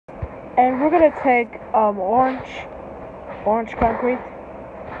And we're gonna take orange concrete.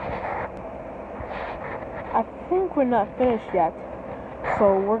 I think we're not finished yet,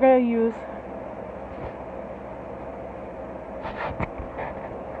 so we're gonna use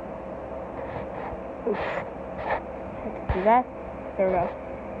oops. Do that. There we go.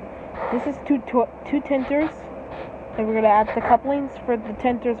 This is two tinters, and we're gonna add the couplings for the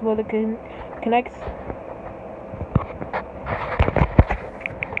tinters where it connects.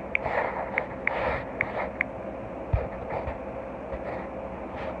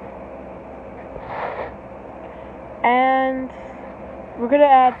 And we're gonna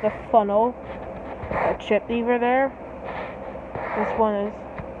add the funnel, a chip lever there. This one is,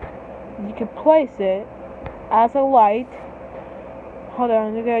 you can place it as a light. Hold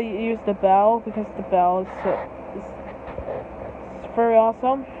on, I'm gonna use the bell because the bell is very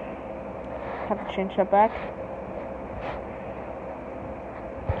awesome. Have to change that back.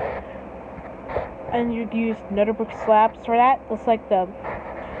 And you'd use nether brick slabs for that. It's like the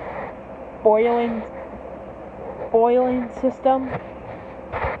boiling system.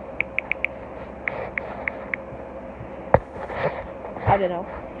 I don't know.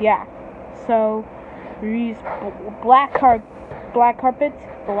 Yeah. So we use black carpet.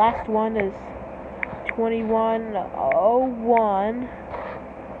 The last one is 2101.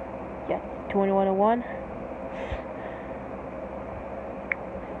 Yeah, 2101.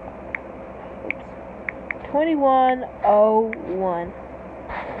 Oops. 2101.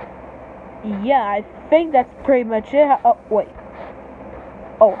 Yeah, I think that's pretty much it. Oh, wait.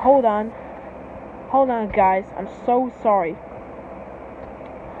 Oh, hold on. Hold on, guys. I'm so sorry.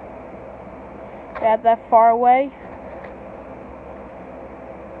 That far away.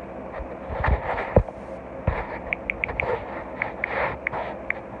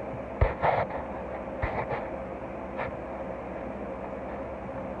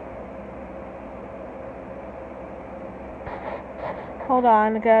 Hold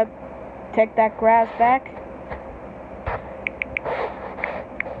on, I gotta take that grass back.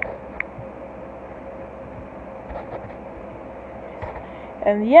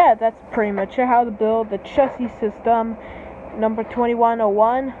 And yeah, that's pretty much it, how to build the Chessie system number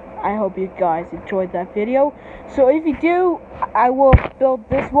 2101. I hope you guys enjoyed that video. So if you do, I will build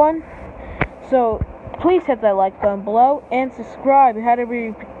this one. So please hit that like button below and subscribe.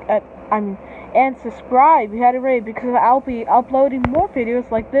 Because I'll be uploading more videos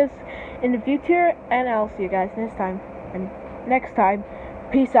like this in the future. And I'll see you guys next time.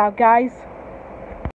 Peace out, guys.